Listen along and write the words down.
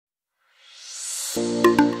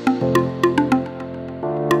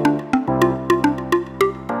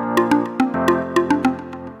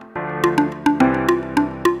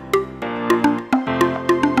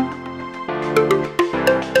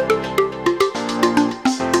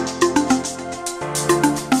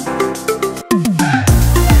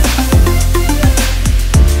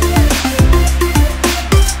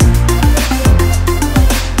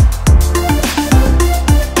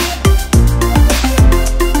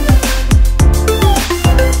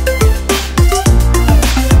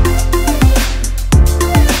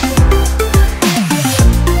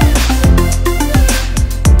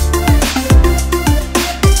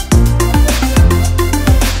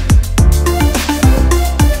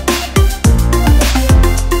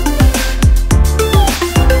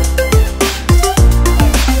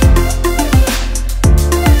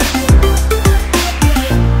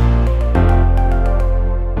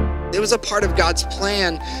part of God's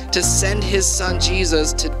plan to send his son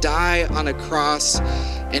Jesus to die on a cross.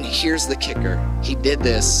 And here's the kicker. He did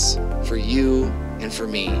this for you and for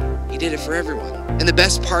me. He did it for everyone. And the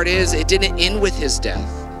best part is it didn't end with his death.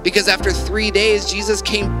 Because after 3 days, Jesus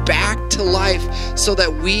came back to life so that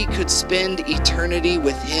we could spend eternity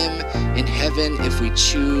with him in heaven if we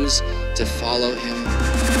choose to follow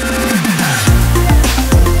him.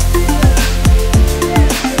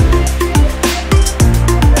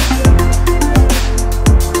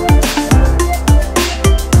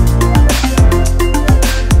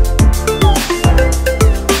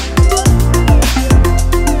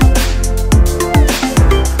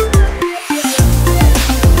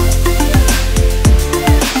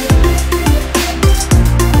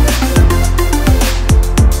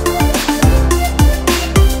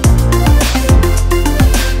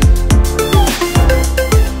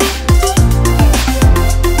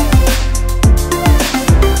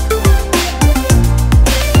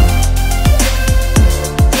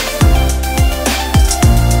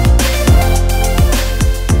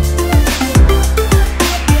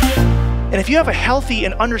 If you have a healthy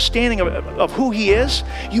and understanding of who he is,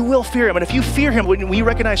 you will fear him. And if you fear him, when you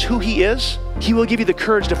recognize who he is, he will give you the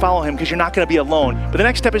courage to follow him because you're not going to be alone. But the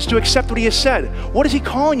next step is to accept what he has said. What is he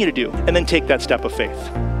calling you to do? And then take that step of faith.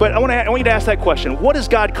 But I want you to ask that question. What is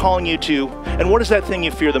God calling you to? And what is that thing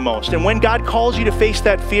you fear the most? And when God calls you to face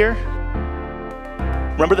that fear,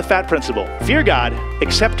 remember the FAT principle. Fear God,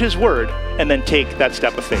 accept his word, and then take that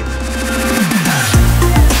step of faith.